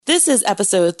This is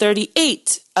episode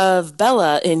 38 of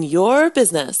Bella in Your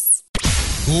Business.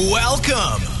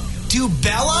 Welcome to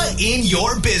Bella in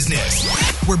Your Business,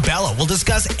 where Bella will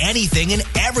discuss anything and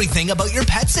everything about your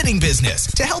pet sitting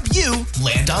business to help you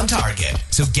land on target.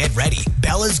 So get ready.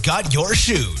 Bella's got your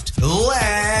shoot.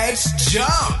 Let's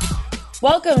jump.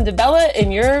 Welcome to Bella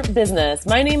in Your Business.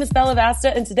 My name is Bella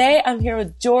Vasta, and today I'm here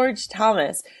with George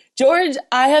Thomas. George,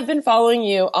 I have been following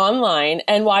you online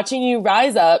and watching you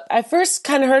rise up. I first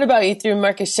kind of heard about you through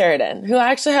Marcus Sheridan, who I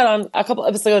actually had on a couple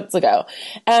episodes ago.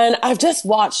 And I've just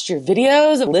watched your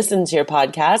videos, listened to your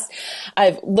podcast.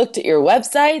 I've looked at your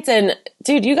websites, and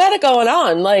dude, you got it going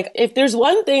on. Like, if there's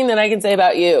one thing that I can say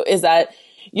about you is that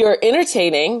you're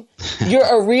entertaining, you're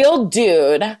a real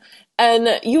dude,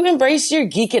 and you embrace your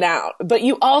geeking out, but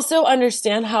you also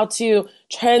understand how to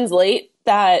translate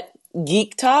that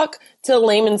geek talk to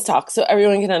layman's talk so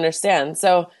everyone can understand.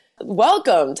 So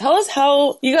welcome. Tell us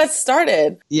how you got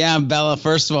started. Yeah, Bella,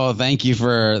 first of all, thank you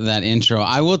for that intro.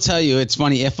 I will tell you, it's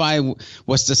funny. If I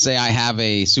was to say I have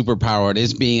a superpower, it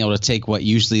is being able to take what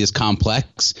usually is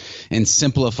complex and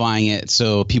simplifying it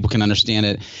so people can understand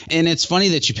it. And it's funny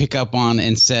that you pick up on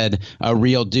and said a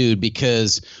real dude,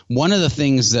 because one of the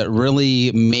things that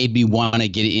really made me want to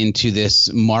get into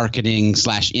this marketing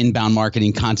 / inbound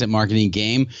marketing, content marketing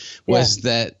game was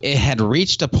that it had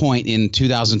reached a point in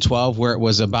 2012 where it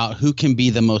was about who can be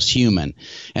the most human.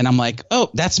 And I'm like, oh,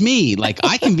 that's me. Like,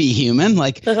 I can be human.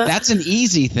 Like, that's an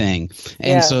easy thing.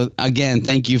 And so, again,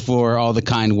 thank you for all the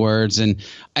kind words. And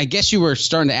I guess you were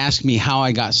starting to ask me how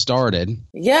I got started.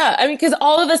 Yeah. I mean, because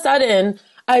all of a sudden,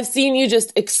 I've seen you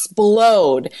just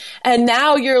explode. And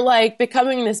now you're like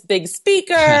becoming this big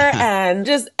speaker and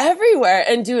just everywhere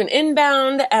and doing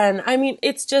inbound. And I mean,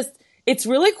 it's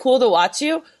really cool to watch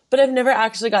you. But I've never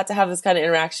actually got to have this kind of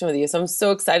interaction with you. So I'm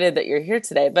so excited that you're here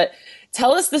today. But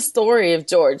tell us the story of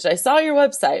George. I saw your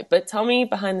website, but tell me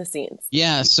behind the scenes.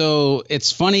 Yeah, so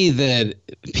it's funny that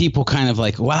people kind of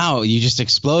like, wow, you just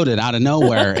exploded out of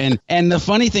nowhere. and the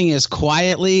funny thing is,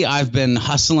 quietly, I've been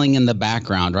hustling in the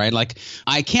background, right? Like,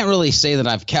 I can't really say that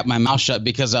I've kept my mouth shut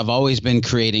because I've always been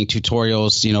creating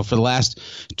tutorials. You know, for the last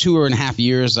 2.5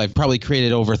 years, I've probably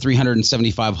created over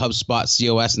 375 HubSpot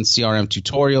COS and CRM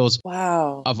tutorials.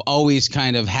 Wow. I've always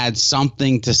kind of had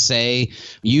something to say.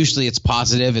 Usually it's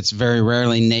positive. It's very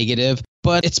rarely negative.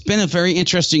 But it's been a very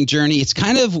interesting journey. It's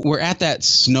kind of, we're at that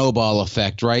snowball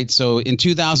effect, right? So in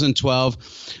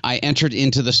 2012, I entered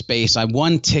into the space. I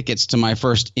won tickets to my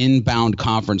first inbound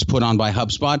conference put on by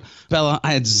HubSpot. Bella,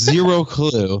 I had zero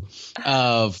clue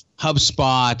of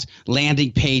HubSpot,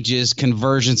 landing pages,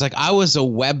 conversions. Like, I was a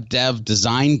web dev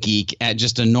design geek at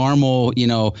just a normal,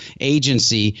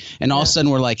 agency. And all of a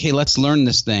sudden we're like, hey, let's learn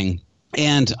this thing.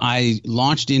 And I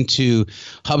launched into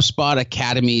HubSpot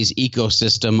Academy's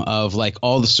ecosystem of like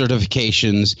all the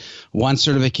certifications. One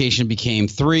certification became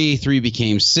 3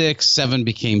 became 6, 7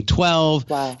 became 12.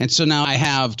 Wow. And so now I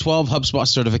have 12 HubSpot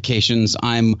certifications.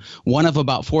 I'm one of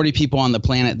about 40 people on the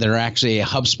planet that are actually a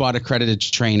HubSpot accredited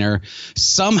trainer.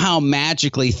 Somehow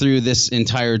magically through this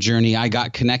entire journey, I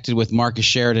got connected with Marcus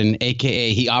Sheridan,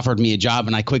 AKA he offered me a job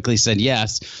and I quickly said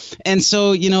yes. And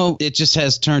so, it just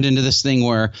has turned into this thing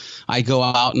where I go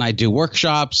out and I do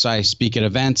workshops. I speak at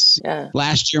events. Yeah.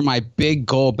 Last year, my big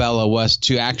goal, Bella, was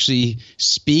to actually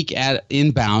speak at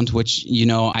Inbound, which,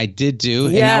 I did do.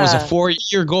 And that was a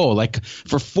 4-year goal. Like,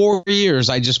 for 4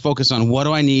 years, I just focused on what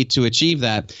do I need to achieve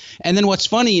that. And then what's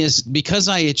funny is because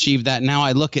I achieved that, now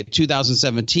I look at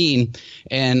 2017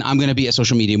 and I'm going to be at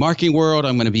Social Media Marketing World.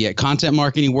 I'm going to be at Content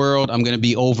Marketing World. I'm going to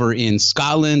be over in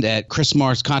Scotland at Chris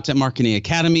Marr's Content Marketing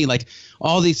Academy. Like,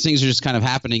 all these things are just kind of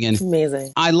happening. And it's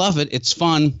amazing. I love it. It's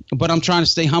fun, but I'm trying to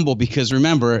stay humble because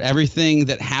remember, everything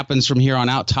that happens from here on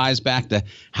out ties back to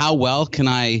how well can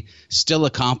I still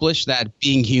accomplish that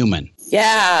being human.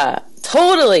 Yeah,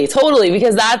 totally.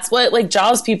 Because that's what like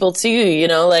draws people to you,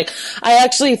 like I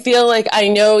actually feel like I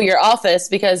know your office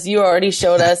because you already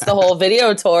showed us the whole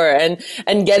video tour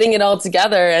and getting it all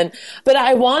together. But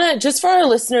I want to, just for our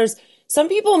listeners, some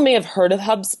people may have heard of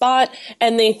HubSpot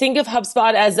and they think of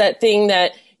HubSpot as that thing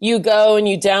that you go and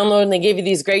you download and they give you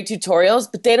these great tutorials,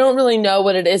 but they don't really know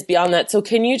what it is beyond that. So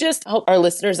can you just help our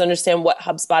listeners understand what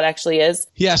HubSpot actually is?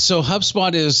 Yeah, so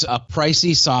HubSpot is a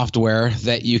pricey software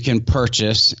that you can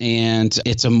purchase, and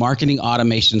it's a marketing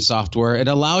automation software. It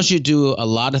allows you to do a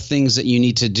lot of things that you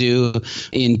need to do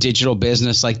in digital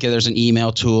business, like there's an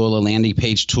email tool, a landing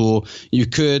page tool. You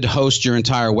could host your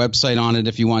entire website on it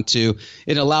if you want to.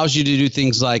 It allows you to do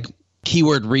things like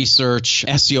keyword research,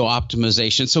 SEO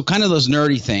optimization. So kind of those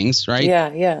nerdy things, right?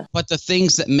 Yeah. But the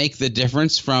things that make the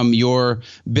difference from your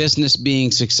business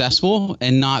being successful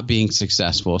and not being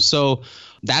successful. So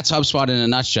that's HubSpot in a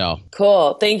nutshell.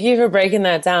 Cool. Thank you for breaking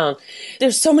that down.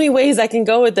 There's so many ways I can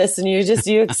go with this, and you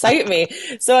excite me.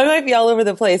 So I might be all over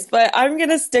the place, but I'm going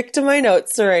to stick to my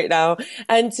notes right now.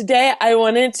 And today I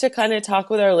wanted to kind of talk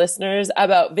with our listeners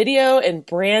about video and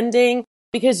branding,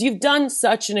 because you've done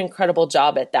such an incredible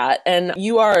job at that. And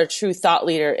you are a true thought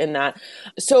leader in that.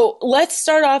 So let's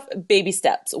start off baby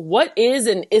steps. What is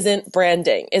and isn't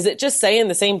branding? Is it just saying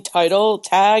the same title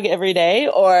tag every day,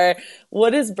 or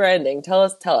what is branding? Tell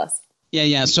us.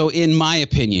 Yeah. So in my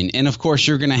opinion, and of course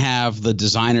you're going to have the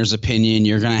designer's opinion,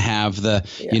 you're going to have the,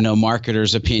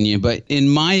 marketer's opinion. But in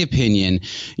my opinion,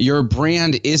 your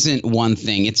brand isn't one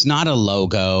thing. It's not a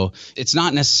logo. It's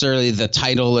not necessarily the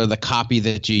title or the copy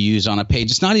that you use on a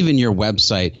page. It's not even your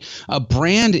website. A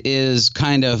brand is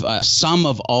kind of a sum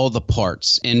of all the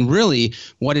parts. And really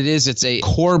what it is, it's a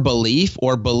core belief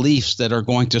or beliefs that are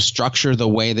going to structure the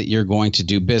way that you're going to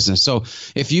do business. So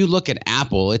if you look at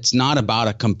Apple, it's not about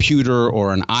a computer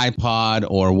or an iPod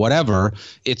or whatever.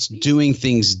 It's doing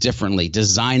things differently,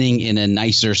 designing in a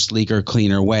nicer, sleeker,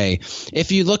 cleaner way.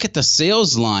 If you look at the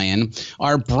Sales Lion,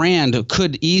 our brand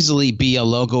could easily be a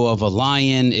logo of a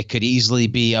lion. It could easily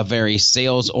be a very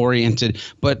sales oriented,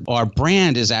 but our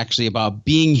brand is actually about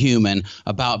being human,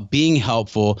 about being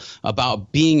helpful,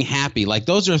 about being happy. Like,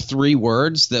 those are three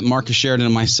words that Marcus Sheridan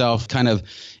and myself kind of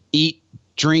eat,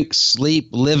 drink, sleep,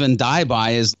 live, and die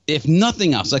by. Is, if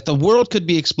nothing else, like the world could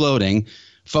be exploding,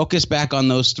 focus back on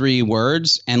those three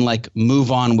words and like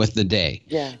move on with the day.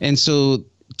 Yeah. And so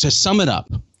to sum it up,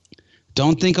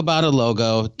 don't think about a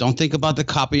logo. Don't think about the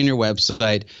copy on your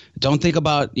website. Don't think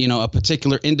about, a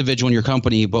particular individual in your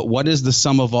company, but what is the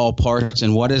sum of all parts,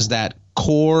 and what is that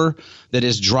core that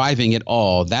is driving it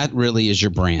all? That really is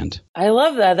your brand. I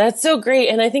love that. That's so great.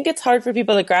 And I think it's hard for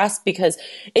people to grasp because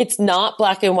it's not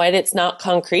black and white. It's not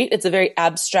concrete. It's a very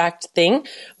abstract thing.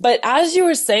 But as you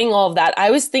were saying all of that,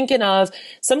 I was thinking of,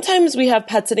 sometimes we have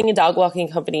pet sitting and dog walking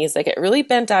companies that get really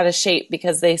bent out of shape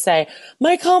because they say,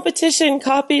 my competition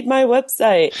copied my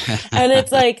website. And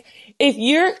it's like, if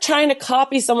you're trying to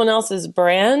copy someone else's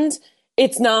brand,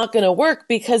 it's not going to work,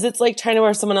 because it's like trying to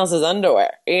wear someone else's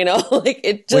underwear, like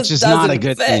it just Which is doesn't not a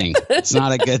good fit. thing. It's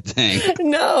not a good thing.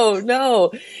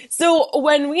 No. So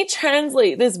when we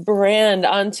translate this brand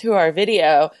onto our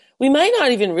video, we might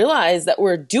not even realize that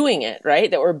we're doing it,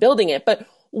 right? That we're building it. But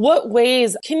what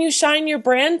ways can you shine your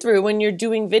brand through when you're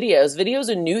doing videos? Video is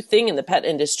a new thing in the pet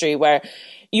industry where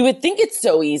you would think it's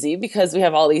so easy because we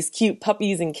have all these cute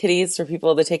puppies and kitties for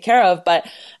people to take care of. But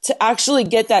to actually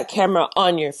get that camera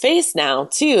on your face now,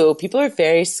 too, people are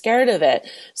very scared of it.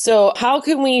 So how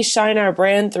can we shine our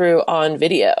brand through on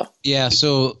video? Yeah.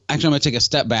 So actually, I'm going to take a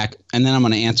step back and then I'm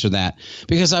going to answer that,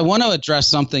 because I want to address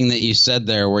something that you said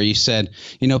there, where you said,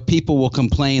 people will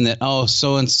complain that, oh,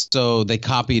 so-and-so, they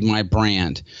copied my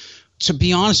brand. To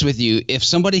be honest with you, if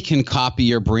somebody can copy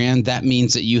your brand, that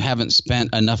means that you haven't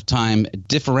spent enough time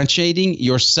differentiating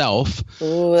yourself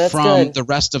from the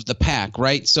rest of the pack,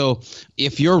 right? So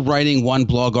if you're writing one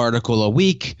blog article a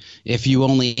week, if you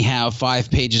only have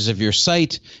 5 pages of your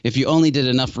site, if you only did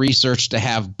enough research to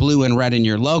have blue and red in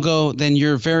your logo, then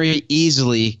you're very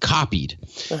easily copied.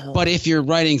 Uh-huh. But if you're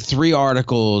writing 3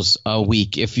 articles a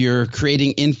week, if you're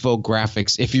creating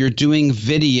infographics, if you're doing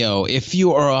video, if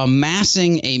you are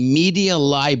amassing a media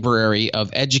library of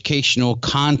educational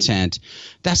content,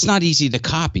 that's not easy to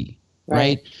copy,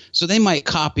 right? So they might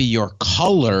copy your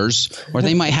colors, or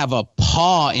they might have a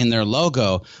paw in their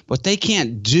logo, but they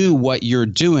can't do what you're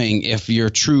doing if your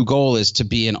true goal is to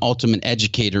be an ultimate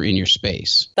educator in your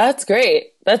space. That's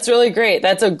great. That's really great.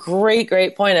 That's a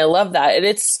great point. I love that. And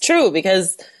it's true,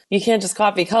 because you can't just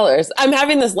copy colors. I'm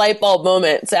having this light bulb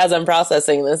moment as I'm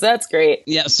processing this. That's great.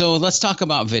 Yeah. So let's talk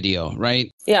about video, right?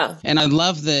 Yeah. And I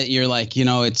love that you're like,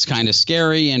 it's kind of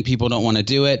scary and people don't want to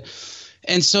do it.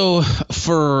 And so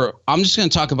I'm just going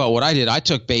to talk about what I did. I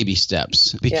took baby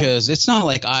steps, because it's not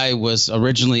like I was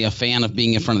originally a fan of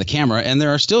being in front of the camera. And there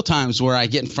are still times where I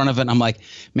get in front of it and I'm like,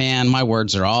 man, my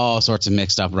words are all sorts of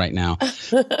mixed up right now.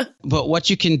 But what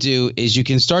you can do is you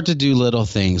can start to do little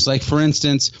things. Like, for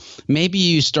instance, maybe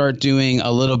you start doing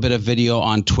a little bit of video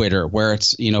on Twitter where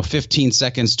it's, 15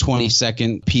 seconds,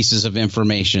 20-second pieces of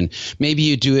information. Maybe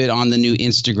you do it on the new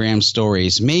Instagram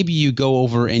stories. Maybe you go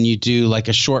over and you do like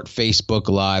a short Facebook Facebook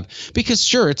Live, because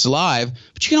sure, it's live,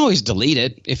 but you can always delete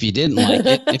it if you didn't like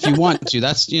it. If you want to,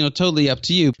 that's, totally up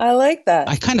to you. I like that.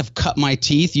 I kind of cut my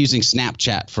teeth using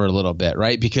Snapchat for a little bit,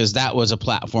 right? Because that was a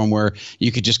platform where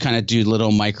you could just kind of do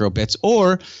little micro bits.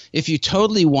 Or if you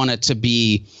totally want it to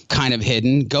be kind of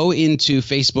hidden, go into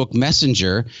Facebook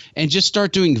Messenger and just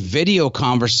start doing video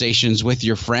conversations with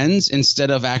your friends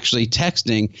instead of actually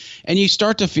texting, and you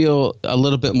start to feel a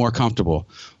little bit more comfortable.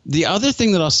 The other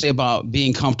thing that I'll say about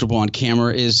being comfortable on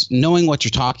camera is knowing what you're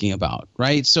talking about,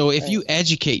 right? So if you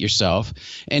educate yourself,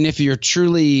 and if you're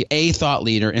truly a thought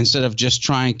leader instead of just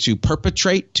trying to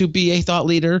perpetrate to be a thought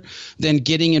leader, then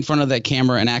getting in front of that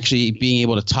camera and actually being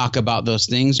able to talk about those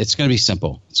things, it's going to be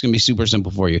simple. It's going to be super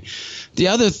simple for you. The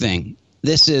other thing,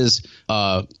 this is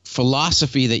a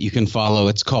philosophy that you can follow.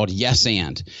 It's called yes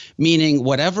and, meaning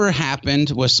whatever happened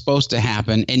was supposed to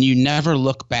happen, and you never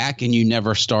look back and you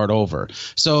never start over.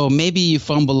 So maybe you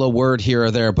fumble a word here or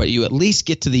there, but you at least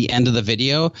get to the end of the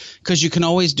video, because you can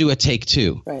always do a take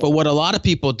two. Right. But what a lot of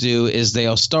people do is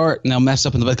they'll start and they'll mess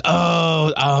up and they'll be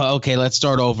like, okay, let's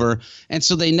start over. And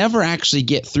so they never actually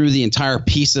get through the entire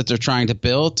piece that they're trying to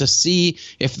build to see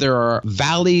if there are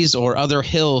valleys or other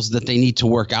hills that they need to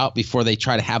work out before they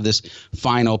try to have this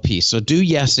final piece. So do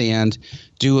yes and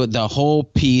do the whole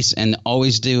piece, and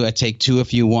always do a take two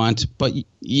if you want, but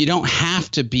you don't have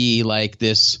to be like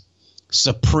this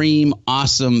supreme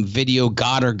awesome video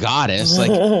god or goddess.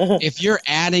 Like if you're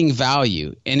adding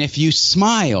value, and if you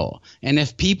smile, and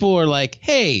if people are like,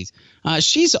 hey,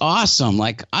 she's awesome,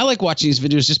 like I like watching these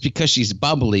videos just because she's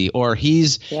bubbly, or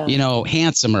he's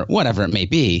handsome, or whatever it may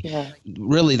be.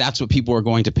 Really, that's what people are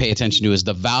going to pay attention to, is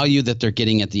the value that they're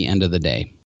getting at the end of the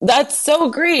day. That's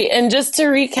so great. And just to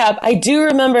recap, I do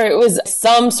remember it was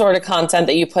some sort of content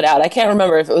that you put out. I can't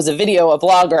remember if it was a video, a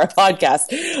blog, or a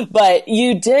podcast, but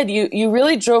you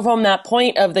really drove home that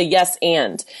point of the yes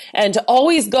and to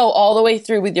always go all the way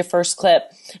through with your first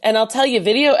clip. And I'll tell you,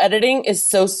 video editing is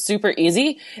so super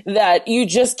easy that you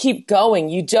just keep going.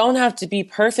 You don't have to be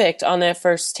perfect on that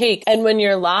first take. And when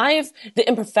you're live, the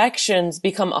imperfections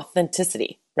become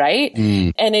authenticity. Right?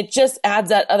 And it just adds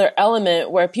that other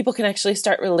element where people can actually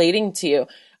start relating to you.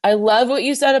 I love what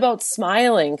you said about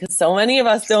smiling, because so many of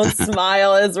us don't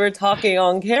smile as we're talking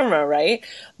on camera, right?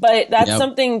 But that's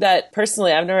something that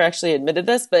personally, I've never actually admitted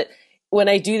this, but when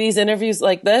I do these interviews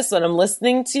like this, when I'm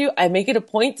listening to you, I make it a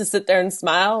point to sit there and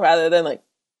smile rather than like,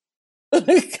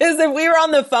 because if we were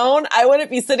on the phone, I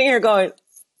wouldn't be sitting here going,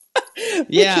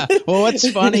 yeah. Well,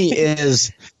 what's funny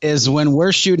is when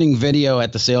we're shooting video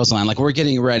at the sales line, like we're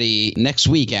getting ready next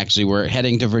week, actually, we're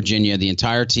heading to Virginia, the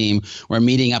entire team. We're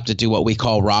meeting up to do what we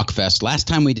call Rockfest. Last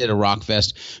time we did a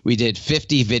Rockfest, we did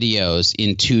 50 videos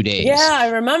in 2 days. Yeah, I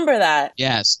remember that.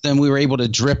 Yes. Then we were able to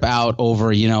drip out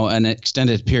over, an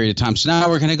extended period of time. So now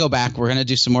we're going to go back. We're going to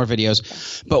do some more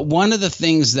videos. But one of the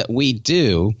things that we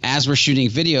do as we're shooting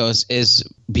videos is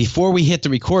before we hit the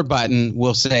record button,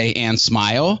 we'll say, and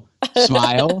smile.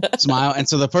 Smile, smile. And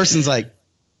so the person's like,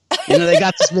 they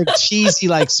got this big cheesy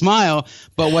like smile.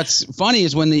 But what's funny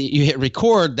is when you hit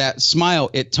record, that smile,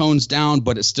 it tones down,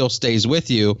 but it still stays with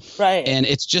you. Right. And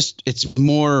it's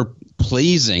more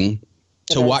pleasing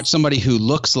to watch somebody who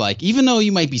looks like, even though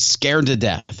you might be scared to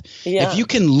death, if you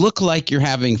can look like you're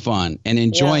having fun and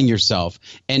enjoying yourself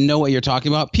and know what you're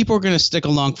talking about, people are going to stick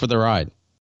along for the ride.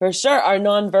 For sure. Our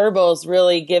nonverbals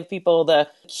really give people the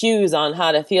cues on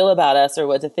how to feel about us or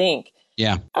what to think.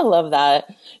 Yeah. I love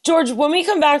that. George, when we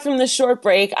come back from this short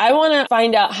break, I want to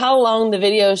find out how long the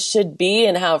videos should be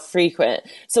and how frequent.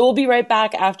 So we'll be right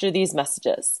back after these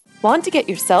messages. Want to get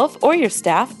yourself or your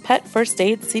staff pet first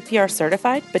aid CPR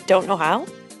certified but don't know how?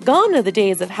 Gone are the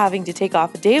days of having to take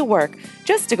off a day of work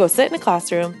just to go sit in a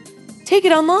classroom. Take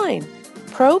it online.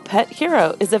 Pro Pet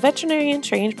Hero is a veterinarian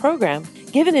trained program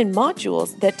given in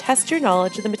modules that test your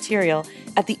knowledge of the material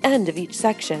at the end of each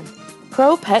section.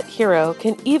 Pro Pet Hero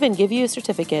can even give you a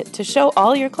certificate to show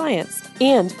all your clients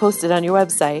and post it on your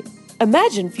website.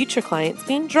 Imagine future clients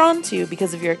being drawn to you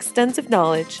because of your extensive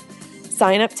knowledge.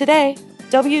 Sign up today.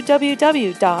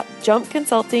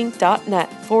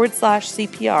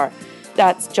 www.jumpconsulting.net/CPR.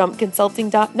 That's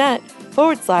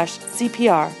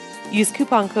jumpconsulting.net/CPR. Use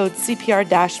coupon code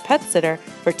CPR-PetSitter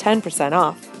for 10%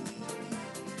 off.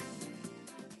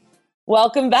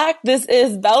 Welcome back. This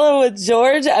is Bella with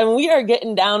George, and we are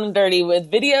getting down and dirty with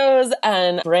videos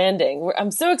and branding.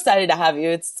 I'm so excited to have you.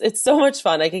 It's so much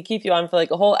fun. I could keep you on for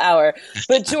like a whole hour.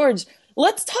 But George,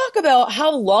 Let's talk about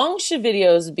how long should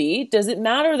videos be? Does it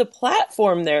matter the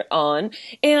platform they're on?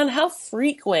 And how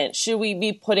frequent should we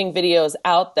be putting videos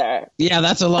out there? Yeah,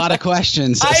 that's a lot of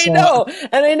questions. I know.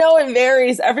 And I know it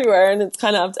varies everywhere and it's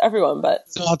kind of up to everyone, but.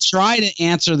 So I'll try to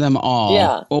answer them all.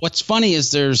 Yeah. Well, what's funny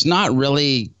is there's not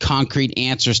really concrete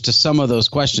answers to some of those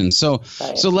questions. So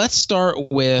let's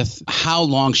start with how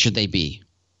long should they be?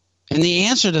 And the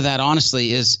answer to that,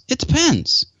 honestly, is it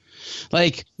depends.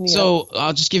 So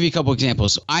I'll just give you a couple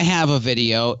examples. I have a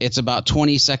video. It's about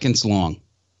 20 seconds long.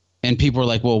 And people are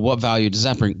like, well, what value does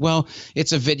that bring? Well,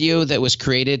 it's a video that was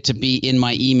created to be in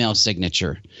my email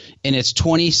signature. And it's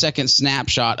 20-second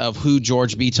snapshot of who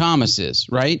George B. Thomas is,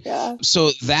 right? Yeah.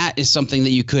 So that is something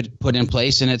that you could put in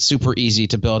place, and it's super easy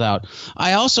to build out.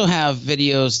 I also have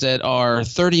videos that are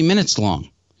 30 minutes long.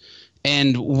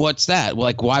 And what's that?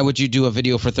 Like, why would you do a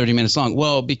video for 30 minutes long?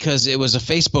 Well, because it was a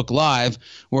Facebook Live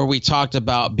where we talked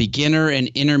about beginner and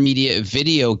intermediate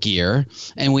video gear.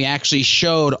 And we actually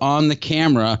showed on the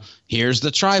camera, here's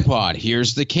the tripod,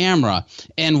 here's the camera.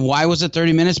 And why was it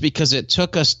 30 minutes? Because it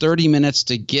took us 30 minutes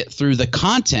to get through the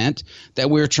content that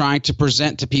we were trying to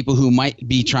present to people who might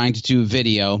be trying to do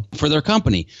video for their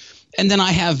company. And then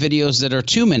I have videos that are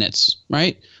 2 minutes,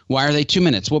 right? Why are they 2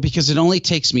 minutes? Well, because it only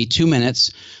takes me 2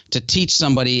 minutes to teach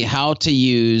somebody how to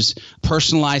use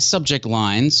personalized subject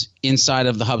lines inside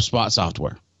of the HubSpot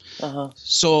software.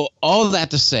 So all of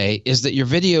that to say is that your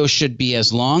video should be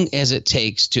as long as it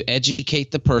takes to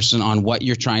educate the person on what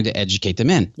you're trying to educate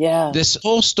them in. Yeah. This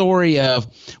whole story of,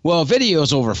 well,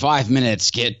 videos over 5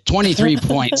 minutes get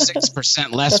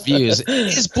 23.6% less views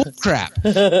is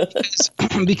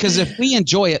bullcrap. Because if we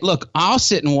enjoy it, look, I'll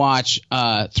sit and watch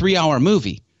a 3-hour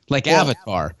movie like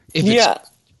Avatar. If it's,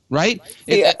 right?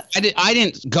 I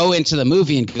didn't go into the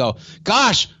movie and go,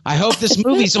 gosh, I hope this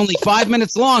movie's only 5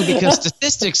 minutes long because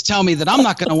statistics tell me that I'm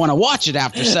not going to want to watch it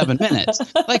after 7 minutes.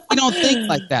 Like, we don't think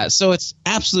like that. So it's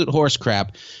absolute horse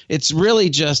crap. It's really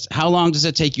just how long does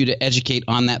it take you to educate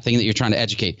on that thing that you're trying to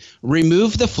educate?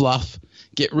 Remove the fluff,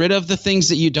 get rid of the things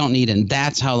that you don't need, and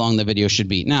that's how long the video should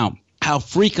be. Now, how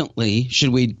frequently should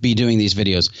we be doing these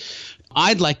videos?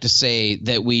 I'd like to say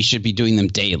that we should be doing them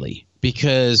daily,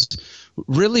 because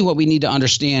really what we need to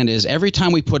understand is every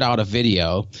time we put out a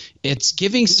video, it's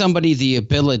giving somebody the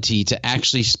ability to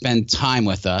actually spend time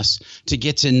with us, to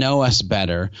get to know us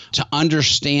better, to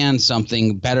understand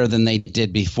something better than they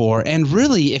did before. And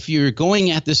really, if you're going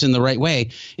at this in the right way,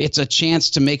 it's a chance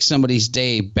to make somebody's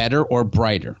day better or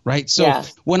brighter, right? So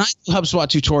when I do HubSpot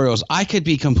tutorials, I could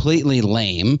be completely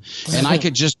lame and I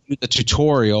could just do the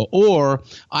tutorial, or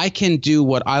I can do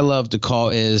what I love to call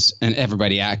is, and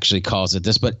everybody actually calls it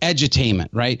this, but edutainment,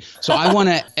 right? So I want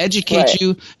to educate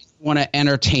you, want to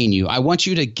entertain you. I want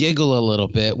you to giggle a little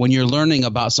bit when you're learning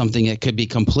about something that could be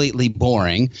completely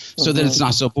boring, so that it's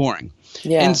not so boring.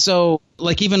 Yeah. And so,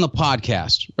 like, even the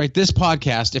podcast, right? This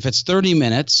podcast, if it's 30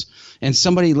 minutes and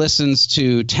somebody listens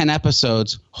to 10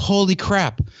 episodes, holy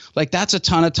crap. Like, that's a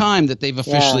ton of time that they've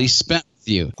officially spent with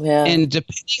you. Yeah. And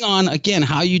depending on, again,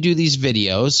 how you do these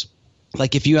videos,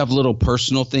 like if you have little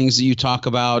personal things that you talk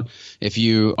about, if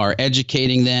you are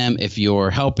educating them, if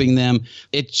you're helping them,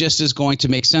 it just is going to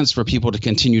make sense for people to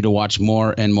continue to watch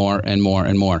more and more and more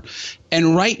and more.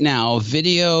 And right now,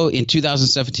 video in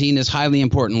 2017 is highly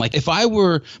important. Like if I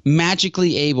were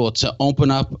magically able to open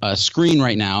up a screen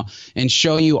right now and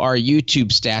show you our YouTube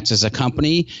stats as a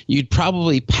company, you'd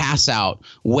probably pass out,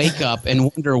 wake up, and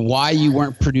wonder why you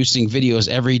weren't producing videos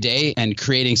every day and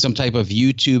creating some type of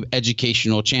YouTube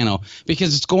educational channel,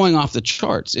 because it's going off the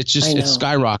charts. It's just, it's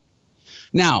skyrocketing.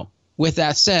 Now, with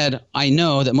that said, I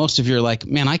know that most of you are like,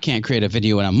 man, I can't create a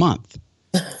video in a month.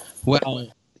 Well,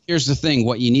 here's the thing.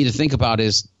 What you need to think about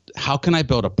is, how can I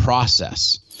build a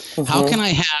process? How can I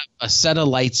have a set of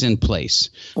lights in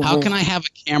place? How can I have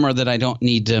a camera that I don't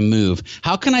need to move?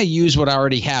 How can I use what I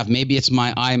already have? Maybe it's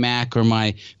my iMac or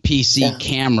my PC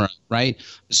camera, right?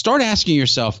 Start asking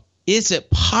yourself, is it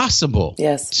possible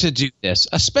to do this?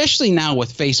 Especially now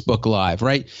with Facebook Live,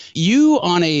 right? You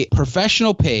on a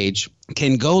professional page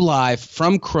can go live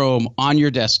from Chrome on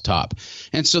your desktop.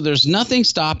 And so there's nothing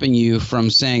stopping you from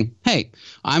saying, hey,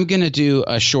 I'm going to do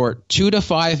a short 2 to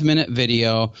 5 minute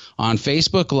video on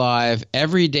Facebook Live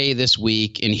every day this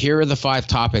week, and here are the 5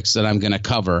 topics that I'm going to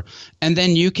cover. And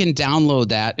then you can download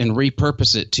that and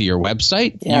repurpose it to your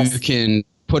website. You can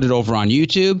put it over on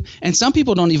YouTube. And some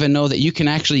people don't even know that you can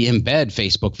actually embed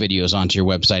Facebook videos onto your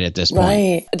website at this point.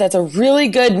 Right. That's a really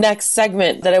good next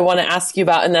segment that I want to ask you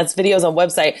about, and that's videos on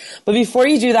website. But before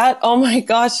you do that, oh my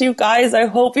gosh, you guys, I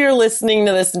hope you're listening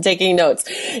to this and taking notes.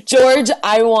 George,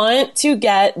 I want to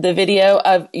get the video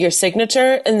of your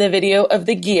signature and the video of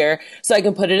the gear so I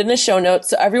can put it in the show notes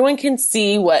so everyone can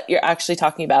see what you're actually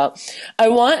talking about. I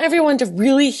want everyone to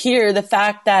really hear the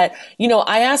fact that, you know,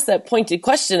 I asked that pointed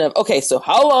question of, okay, so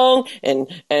how long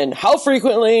and how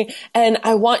frequently? And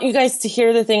I want you guys to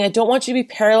hear the thing. I don't want you to be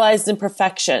paralyzed in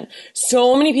perfection.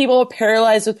 So many people are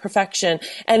paralyzed with perfection,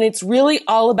 and it's really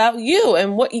all about you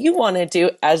and what you want to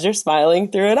do as you're smiling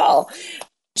through it all.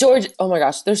 George, oh my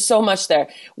gosh, there's so much there.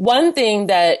 One thing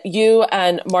that you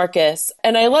and Marcus,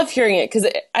 and I love hearing it because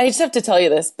I just have to tell you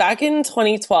this, back in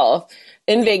 2012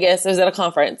 in Vegas, I was at a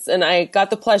conference and I got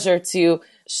the pleasure to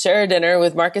share dinner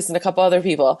with Marcus and a couple other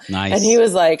people. Nice. And he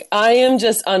was like, I am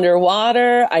just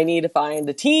underwater. I need to find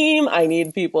a team. I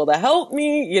need people to help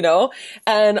me, you know,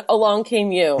 and along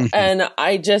came you. And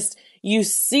you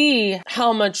see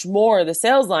how much more the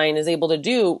sales line is able to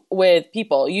do with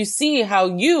people. You see how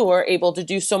you are able to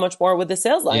do so much more with the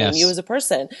sales line and you as a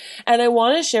person. And I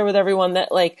want to share with everyone that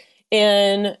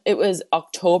it was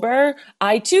October,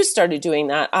 I too started doing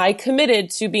that. I committed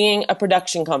to being a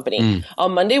production company.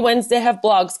 On Monday, Wednesday, I have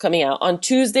blogs coming out. On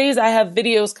Tuesdays, I have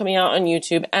videos coming out on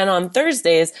YouTube. And on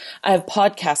Thursdays, I have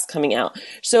podcasts coming out.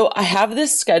 So I have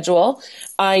this schedule.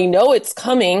 I know it's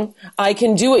coming. I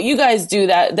can do what you guys do,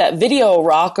 that video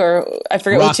rock, or I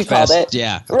forget what you called it.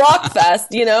 Yeah. Rock fest,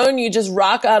 you know, and you just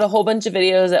rock out a whole bunch of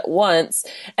videos at once.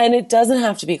 And it doesn't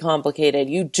have to be complicated.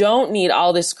 You don't need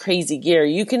all this crazy gear.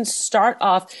 You can start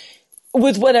off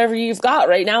with whatever you've got.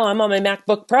 Right now, I'm on my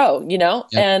MacBook Pro, you know,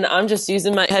 and I'm just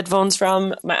using my headphones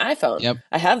from my iPhone.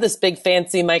 I have this big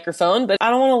fancy microphone, but I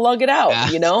don't want to lug it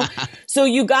out, you know? So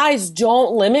you guys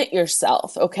don't limit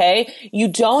yourself, okay? You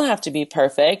don't have to be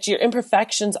perfect. Your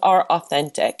imperfections are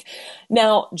authentic.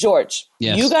 Now, George,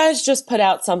 you guys just put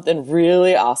out something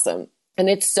really awesome. And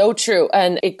it's so true.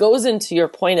 And it goes into your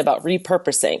point about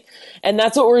repurposing. And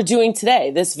that's what we're doing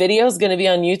today. This video is going to be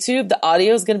on YouTube. The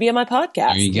audio is going to be on my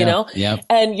podcast, you know?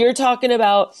 And you're talking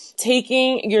about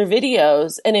taking your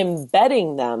videos and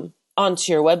embedding them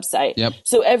onto your website.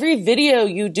 So every video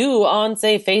you do on,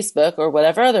 say, Facebook or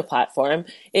whatever other platform,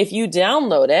 if you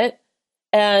download it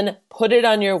and put it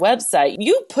on your website,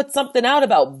 you put something out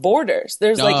about borders.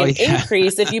 There's an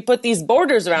increase if you put these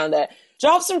borders around it.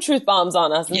 Drop some truth bombs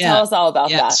on us and tell us all about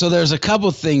that. So there's a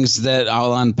couple things that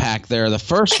I'll unpack there. The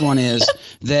first one is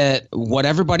that what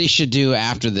everybody should do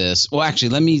after this. Well, actually,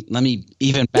 let me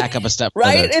even back up a step further.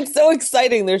 Right? It's so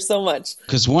exciting. There's so much.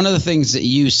 Because one of the things that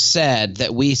you said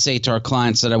that we say to our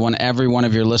clients that I want every one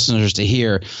of your listeners to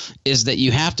hear is that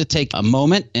you have to take a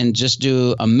moment and just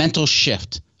do a mental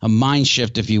shift. A mind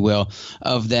shift, if you will,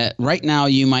 of that right now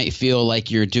you might feel like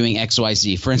you're doing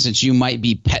XYZ. For instance, you might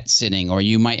be pet sitting or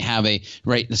you might have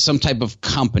some type of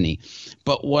company.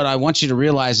 But what I want you to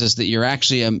realize is that you're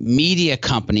actually a media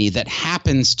company that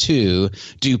happens to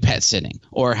do pet sitting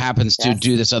or happens to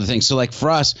do this other thing. So like for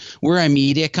us, we're a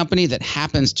media company that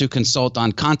happens to consult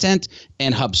on content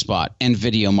and HubSpot and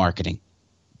video marketing.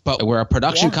 But we're a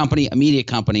production company, a media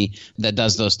company that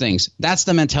does those things. That's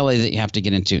the mentality that you have to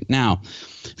get into. Now,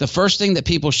 the first thing that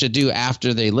people should do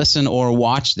after they listen or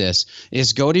watch this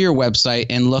is go to your website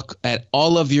and look at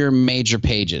all of your major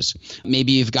pages.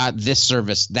 Maybe you've got this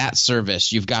service, that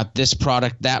service. You've got this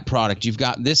product, that product. You've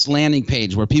got this landing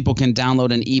page where people can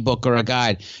download an ebook or a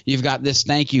guide. You've got this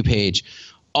thank you page.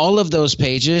 All of those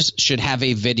pages should have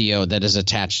a video that is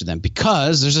attached to them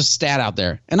because there's a stat out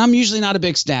there. And I'm usually not a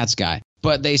big stats guy.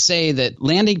 But they say that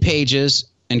landing pages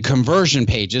and conversion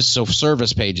pages, so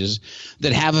service pages,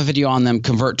 that have a video on them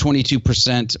convert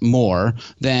 22% more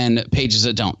than pages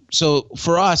that don't. So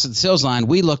for us at the Sales Line,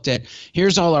 we looked at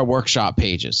here's all our workshop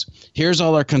pages. Here's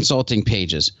all our consulting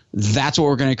pages. That's what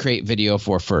we're going to create video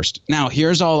for first. Now,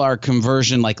 here's all our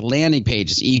conversion like landing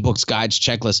pages, ebooks, guides,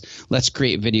 checklists. Let's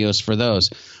create videos for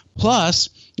those. Plus,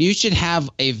 you should have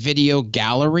a video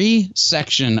gallery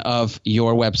section of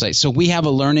your website. So we have a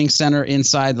learning center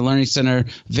inside the learning center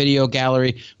video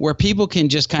gallery where people can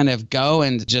just kind of go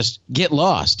and just get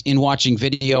lost in watching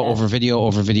video over video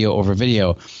over video over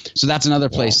video. So that's another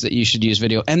place that you should use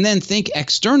video. And then think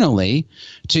externally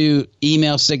to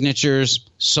email signatures,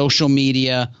 social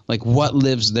media, like what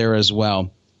lives there as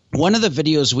well. One of the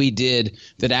videos we did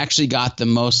that actually got the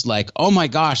most like, oh my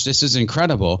gosh, this is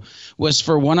incredible, was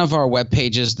for one of our web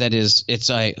pages it's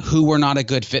a who we're not a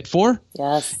good fit for.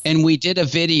 Yes. And we did a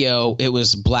video. It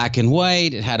was black and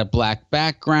white. It had a black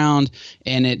background,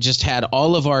 and it just had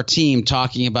all of our team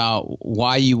talking about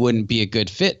why you wouldn't be a good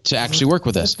fit to actually work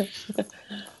with us.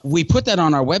 We put that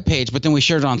on our webpage, but then we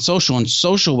shared it on social, and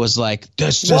social was like,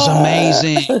 this is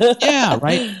amazing. Yeah,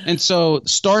 right? And so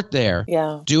start there.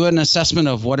 Yeah. Do an assessment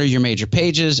of what are your major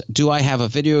pages? Do I have a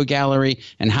video gallery?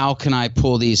 And how can I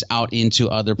pull these out into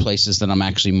other places that I'm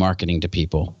actually marketing to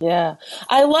people? Yeah,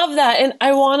 I love that. And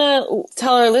I want to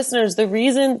tell our listeners the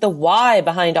why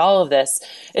behind all of this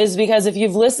is because if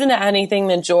you've listened to anything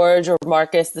that George or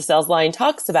Marcus, the sales line,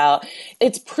 talks about,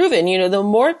 it's proven, the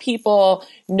more people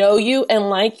know you and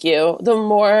like you, the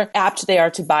more apt they are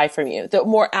to buy from you, the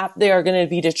more apt they are going to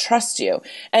be to trust you.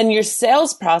 And your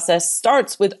sales process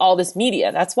starts with all this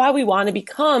media. That's why we want to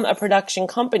become a production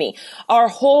company. Our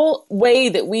whole way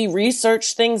that we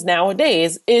research things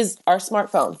nowadays is our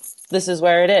smartphone. This is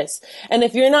where it is. And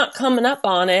if you're not coming up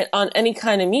on it on any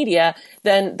kind of media,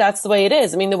 then that's the way it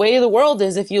is. I mean, the way of the world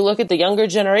is if you look at the younger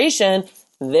generation,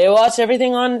 they watch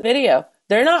everything on video.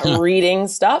 They're not reading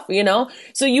stuff,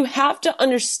 So you have to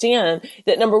understand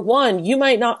that, number one, you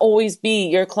might not always be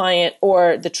your client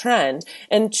or the trend.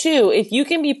 And two, if you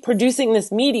can be producing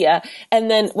this media and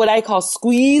then what I call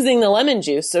squeezing the lemon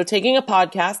juice, so taking a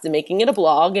podcast and making it a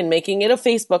blog and making it a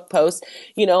Facebook post,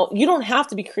 you don't have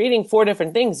to be creating 4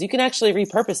 different things. You can actually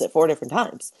repurpose it 4 different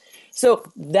times. So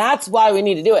that's why we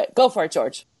need to do it. Go for it,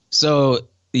 George. So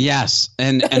yes.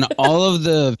 And all of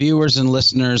the viewers and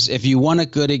listeners, if you want a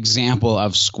good example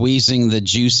of squeezing the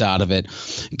juice out of it,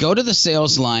 go to the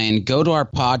sales line, go to our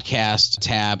podcast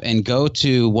tab, and go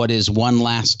to what is One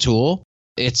Last Tool.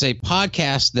 It's a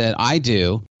podcast that I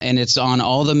do, and it's on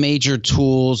all the major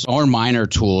tools or minor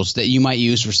tools that you might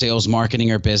use for sales,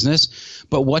 marketing, or business.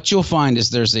 But what you'll find is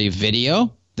there's a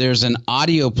video, there's an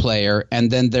audio player, and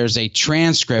then there's a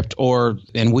transcript,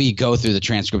 and we go through the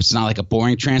transcript. It's not like a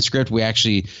boring transcript. We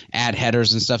actually add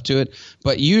headers and stuff to it.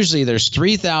 But usually there's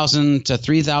 3,000 to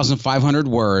 3,500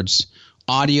 words,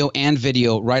 audio and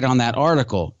video, right on that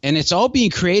article. And it's all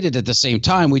being created at the same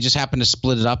time. We just happen to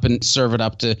split it up and serve it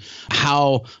up to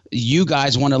how you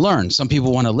guys want to learn. Some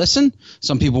people want to listen.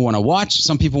 Some people want to watch.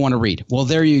 Some people want to read. Well,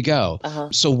 there you go.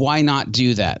 So why not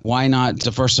do that? Why not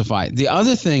diversify? The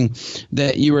other thing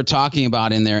that you were talking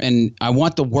about in there, and I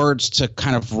want the words to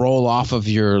kind of roll off of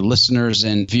your listeners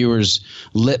and viewers'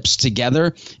 lips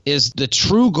together, is the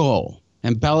true goal.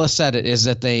 And Bella said it, is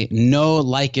that they know,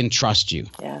 like, and trust you.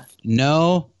 Yeah.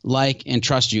 Know, like, and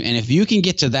trust you. And if you can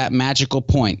get to that magical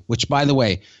point, which, by the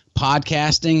way,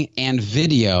 podcasting and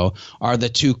video are the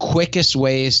 2 quickest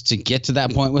ways to get to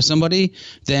that point with somebody,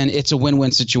 then it's a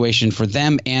win-win situation for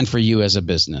them and for you as a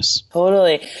business.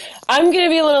 Totally. I'm going to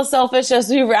be a little selfish as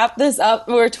we wrap this up.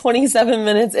 We're 27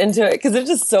 minutes into it because it's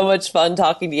just so much fun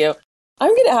talking to you.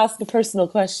 I'm going to ask a personal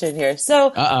question here.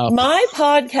 So my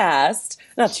podcast,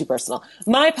 not too personal,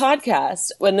 my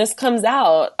podcast, when this comes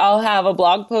out, I'll have a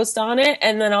blog post on it,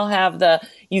 and then I'll have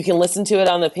you can listen to it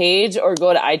on the page or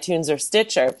go to iTunes or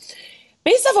Stitcher.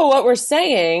 Based off of what we're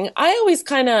saying, I always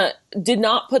kind of did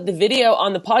not put the video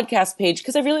on the podcast page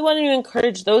because I really wanted to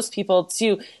encourage those people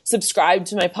to subscribe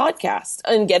to my podcast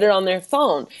and get it on their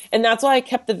phone. And that's why I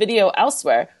kept the video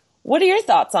elsewhere. What are your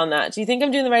thoughts on that? Do you think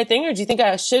I'm doing the right thing, or do you think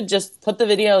I should just put the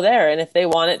video there? And if they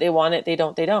want it, they want it. They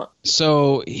don't, they don't.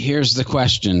 So here's the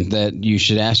question that you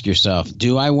should ask yourself.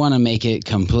 Do I want to make it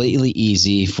completely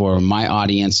easy for my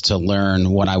audience to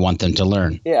learn what I want them to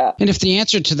learn? Yeah. And if the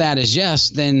answer to that is yes,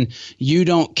 then you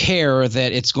don't care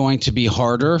that it's going to be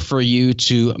harder for you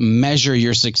to measure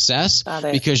your success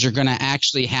because you're going to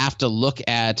actually have to look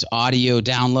at audio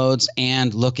downloads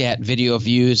and look at video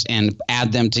views and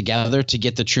add them together to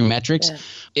get the true metrics. Yeah.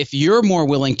 If you're more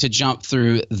willing to jump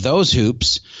through those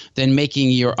hoops than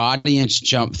making your audience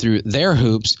jump through their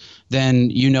hoops, then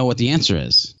you know what the answer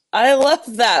is. I love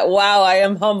that. Wow, I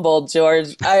am humbled,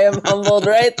 George. I am humbled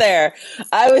right there.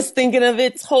 I was thinking of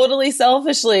it totally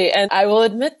selfishly, and I will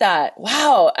admit that.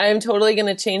 Wow, I'm totally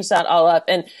going to change that all up.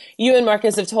 And you and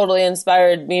Marcus have totally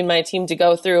inspired me and my team to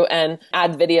go through and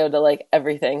add video to like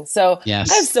everything. So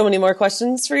yes. I have so many more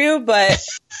questions for you, but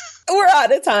we're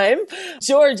out of time.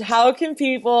 George, how can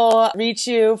people reach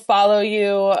you, follow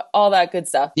you, all that good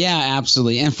stuff? Yeah,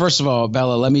 absolutely. And first of all,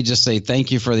 Bella, let me just say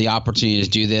thank you for the opportunity to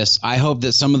do this. I hope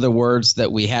that some of the words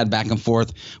that we had back and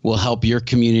forth will help your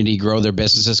community grow their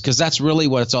businesses, because that's really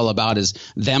what it's all about, is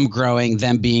them growing,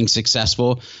 them being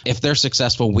successful. If they're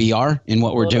successful, we are in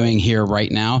what we're doing here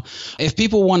right now. If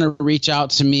people want to reach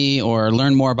out to me or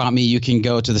learn more about me, you can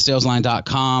go to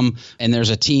thesalesline.com, and there's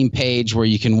a team page where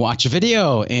you can watch a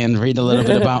video and read a little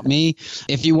bit about me.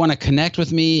 If you want to connect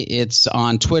with me, it's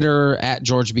on Twitter at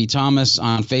George B. Thomas,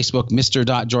 on Facebook,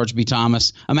 Mr. George B.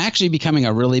 Thomas. I'm actually becoming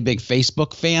a really big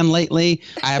Facebook fan lately.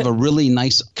 I have a really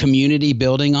nice community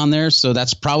building on there, so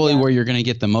that's probably where you're going to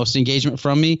get the most engagement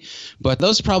from me. But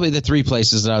those are probably the three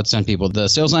places that I would send people: the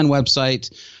SalesLine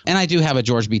website, and I do have a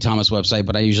George B. Thomas website,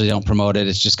 but I usually don't promote it.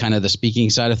 It's just kind of the speaking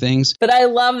side of things. But I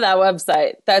love that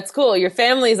website. That's cool. Your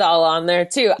family's all on there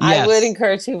too. Yes. I would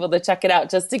encourage people to check it out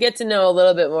just to get to know a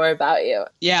little bit more about you.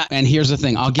 Yeah. And here's the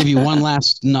thing. I'll give you one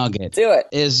last nugget. Do it.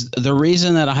 Is the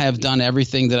reason that I have done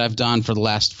everything that I've done for the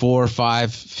last 4,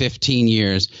 5, 15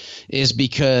 years is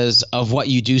because of what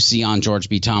you do see on George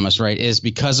B. Thomas, right? Is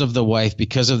because of the wife,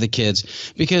 because of the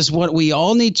kids. Because what we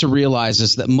all need to realize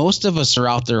is that most of us are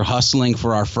out there hustling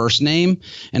for our first name.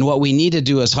 And what we need to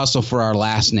do is hustle for our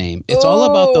last name. It's all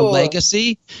about the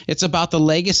legacy. It's about the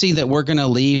legacy that we're going to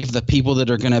leave the people that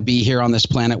are going to be here on this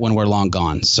planet when we're long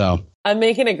gone. So I'm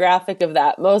making a graphic of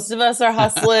that. Most of us are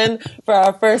hustling for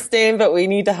our first name, but we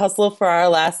need to hustle for our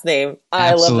last name.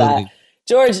 I love that.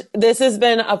 George, this has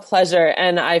been a pleasure,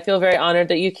 and I feel very honored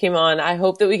that you came on. I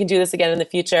hope that we can do this again in the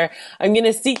future. I'm going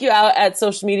to seek you out at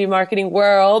Social Media Marketing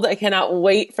World. I cannot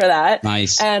wait for that.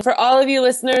 Nice. And for all of you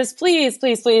listeners, please,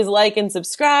 please, please like and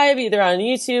subscribe either on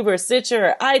YouTube or Stitcher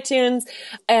or iTunes.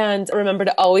 And remember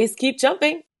to always keep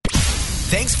jumping.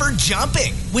 Thanks for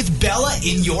jumping with Bella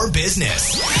in your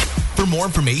business. For more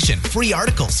information, free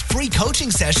articles, free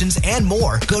coaching sessions, and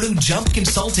more, go to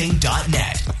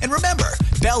jumpconsulting.net. And remember,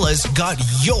 Bella's got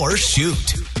your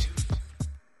shoot.